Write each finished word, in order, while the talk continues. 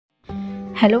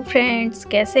Hello friends,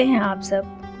 कैसे हैं आप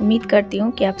सब। उम्मीद करती हूँ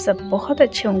कि आप सब बहुत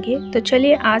अच्छे होंगे। तो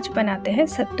चलिए आज बनाते हैं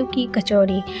सत्तू की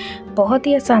कचौरी, बहुत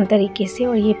ही आसान तरीके से,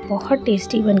 और ये बहुत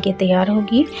टेस्टी बनके तैयार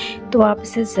होगी। तो आप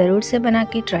इसे ज़रूर से बना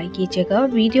के ट्राई कीजिएगा,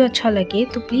 और वीडियो अच्छा लगे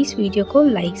तो प्लीज़ वीडियो को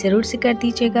लाइक ज़रूर से कर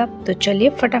दीजिएगा। तो चलिए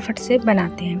फटाफट से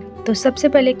बनाते हैं। तो सबसे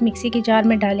पहले एक मिक्सी के जार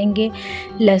में डालेंगे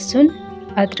लहसुन,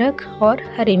 अदरक और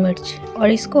हरी मिर्च,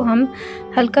 और इसको हम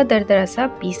हल्का दरदरा सा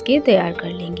पीस के तैयार कर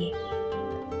लेंगे।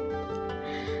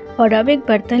 और अब एक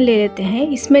बर्तन ले लेते हैं,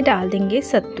 इसमें डाल देंगे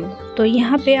सत्तू। तो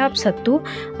यहाँ पे आप सत्तू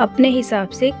अपने हिसाब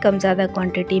से कम ज़्यादा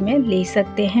क्वांटिटी में ले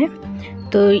सकते हैं।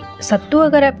 तो सत्तू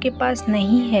अगर आपके पास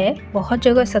नहीं है, बहुत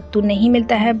जगह सत्तू नहीं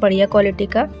मिलता है बढ़िया क्वालिटी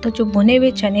का, तो जो भुने हुए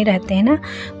चने रहते हैं ना,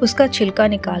 उसका छिलका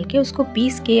निकाल के उसको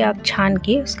पीस के आप छान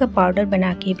के उसका पाउडर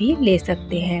बना के भी ले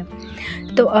सकते हैं।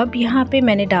 तो अब यहाँ पे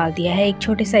मैंने डाल दिया है एक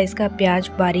छोटे साइज़ का प्याज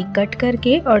बारीक कट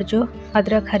करके, और जो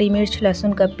अदरक हरी मिर्च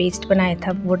लहसुन का पेस्ट बनाया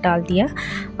था वो डाल दिया।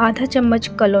 आधा चम्मच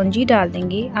कलौंजी डाल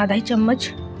देंगे, आधा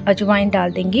चम्मच अजवाइन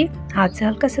डाल देंगे। हाथ से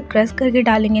हल्का सा क्रश करके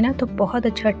डालेंगे ना तो बहुत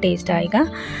अच्छा टेस्ट आएगा,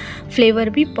 फ्लेवर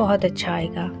भी बहुत अच्छा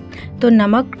आएगा। तो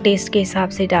नमक टेस्ट के हिसाब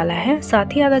से डाला है,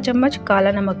 साथ ही आधा चम्मच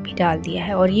काला नमक भी डाल दिया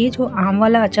है। और ये जो आम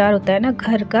वाला अचार होता है ना,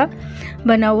 घर का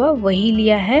बना हुआ, वही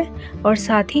लिया है। और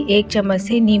साथ ही एक चम्मच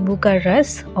से नींबू का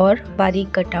रस और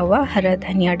बारीक कटा हुआ हरा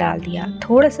धनिया डाल दिया।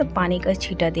 थोड़ा सा पानी का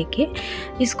छींटा देके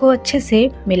इसको अच्छे से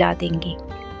मिला देंगे।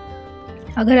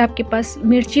 अगर आपके पास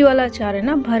मिर्ची वाला अचार है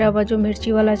ना, भरा हुआ जो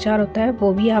मिर्ची वाला अचार होता है,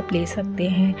 वो भी आप ले सकते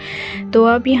हैं। तो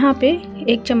अब यहाँ पे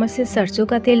एक चम्मच से सरसों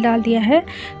का तेल डाल दिया है,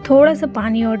 थोड़ा सा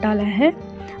पानी और डाला है।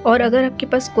 और अगर आपके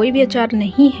पास कोई भी अचार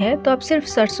नहीं है तो आप सिर्फ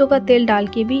सरसों का तेल डाल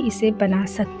के भी इसे बना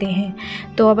सकते हैं।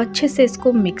 तो अब अच्छे से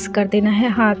इसको मिक्स कर देना है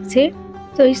हाथ से।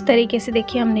 तो इस तरीके से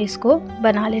देखिए हमने इसको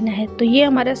बना लेना है। तो ये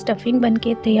हमारा स्टफिंग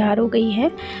बनके तैयार हो गई है।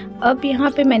 अब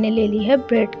यहाँ पे मैंने ले ली है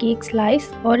ब्रेड की एक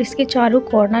स्लाइस, और इसके चारों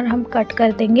कॉर्नर हम कट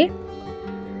कर देंगे।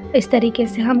 इस तरीके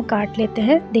से हम काट लेते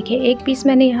हैं। देखिए एक पीस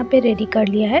मैंने यहाँ पे रेडी कर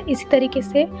लिया है। इसी तरीके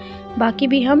से बाकी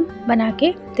भी हम बना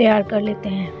के तैयार कर लेते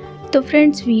हैं। तो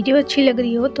फ्रेंड्स, वीडियो अच्छी लग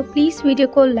रही हो तो प्लीज़ वीडियो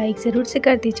को लाइक ज़रूर से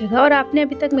कर दीजिएगा, और आपने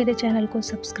अभी तक मेरे चैनल को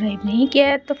सब्सक्राइब नहीं किया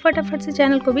है तो फटाफट से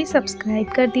चैनल को भी सब्सक्राइब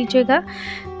कर दीजिएगा।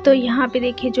 तो यहाँ पे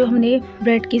देखिए जो हमने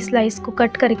ब्रेड की स्लाइस को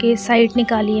कट करके साइड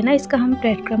निकाली है ना, इसका हम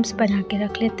ब्रेड क्रम्स बना के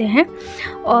रख लेते हैं।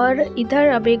 और इधर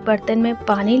अब एक बर्तन में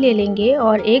पानी ले लेंगे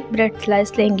और एक ब्रेड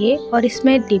स्लाइस लेंगे और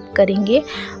इसमें डिप करेंगे,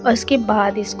 और उसके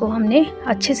बाद इसको हमने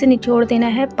अच्छे से निचोड़ देना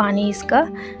है, पानी इसका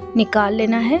निकाल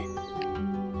लेना है।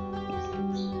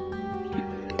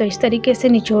 तो इस तरीके से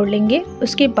निचोड़ लेंगे।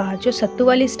 उसके बाद जो सत्तू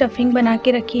वाली स्टफिंग बना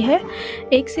के रखी है,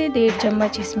 1 से 1.5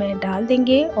 चम्मच इसमें डाल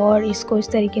देंगे, और इसको इस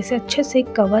तरीके से अच्छे से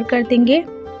कवर कर देंगे।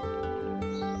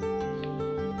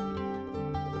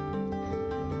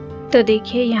 तो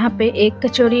देखिए यहाँ पे एक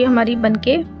कचौरी हमारी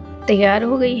बनके तैयार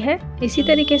हो गई है। इसी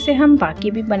तरीके से हम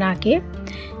बाकी भी बना के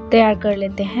तैयार कर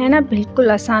लेते हैं ना। बिल्कुल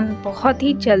आसान, बहुत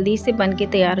ही जल्दी से बनके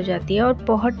तैयार हो जाती है और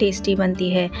बहुत टेस्टी बनती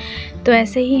है। तो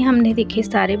ऐसे ही हमने देखिए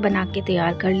सारे बना के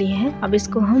तैयार कर लिए हैं। अब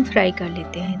इसको हम फ्राई कर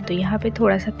लेते हैं। तो यहाँ पे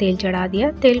थोड़ा सा तेल चढ़ा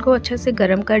दिया, तेल को अच्छे से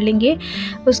गर्म कर लेंगे।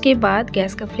 उसके बाद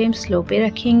गैस का फ्लेम स्लो पे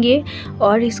रखेंगे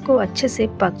और इसको अच्छे से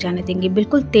पक जाने देंगे।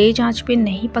 बिल्कुल तेज़ आंच पे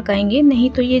नहीं पकाएंगे, नहीं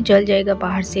तो ये जल जाएगा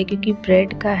बाहर से, क्योंकि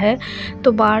ब्रेड का है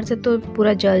तो बाहर से तो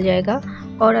पूरा जल जाएगा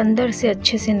और अंदर से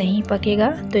अच्छे से नहीं पकेगा।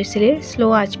 तो इसलिए स्लो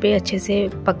आंच पे अच्छे से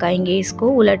पकाएंगे इसको,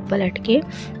 उलट पलट के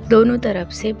दोनों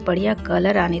तरफ से बढ़िया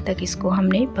कलर आने तक इसको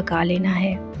हमने पका लेना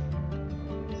है।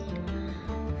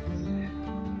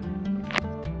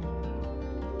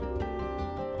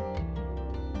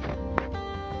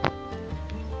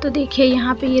 तो देखिए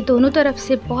यहाँ पे ये दोनों तरफ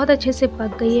से बहुत अच्छे से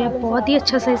पक गई है, बहुत ही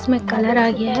अच्छा सा इसमें कलर आ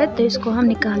गया है। तो इसको हम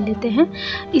निकाल लेते हैं।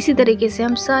 इसी तरीके से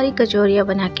हम सारी कचौरियाँ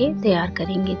बना के तैयार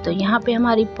करेंगे। तो यहाँ पे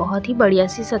हमारी बहुत ही बढ़िया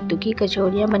सी सत्तू की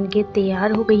कचौरियाँ बनके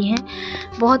तैयार हो गई हैं,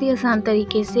 बहुत ही आसान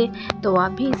तरीके से। तो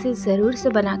आप भी इसे ज़रूर से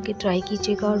बना के ट्राई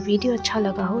कीजिएगा, और वीडियो अच्छा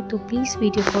लगा हो तो प्लीज़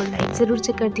वीडियो को लाइक ज़रूर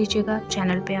से कर दीजिएगा।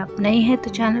 चैनल पर आप नए हैं तो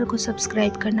चैनल को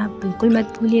सब्सक्राइब करना बिल्कुल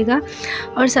मत भूलिएगा,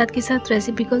 और साथ के साथ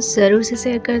रेसिपी को ज़रूर से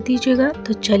शेयर कर दीजिएगा।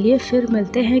 तो चलिए फिर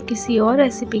मिलते हैं किसी और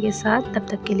रेसिपी के साथ, तब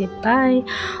तक के लिए बाय।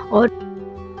 और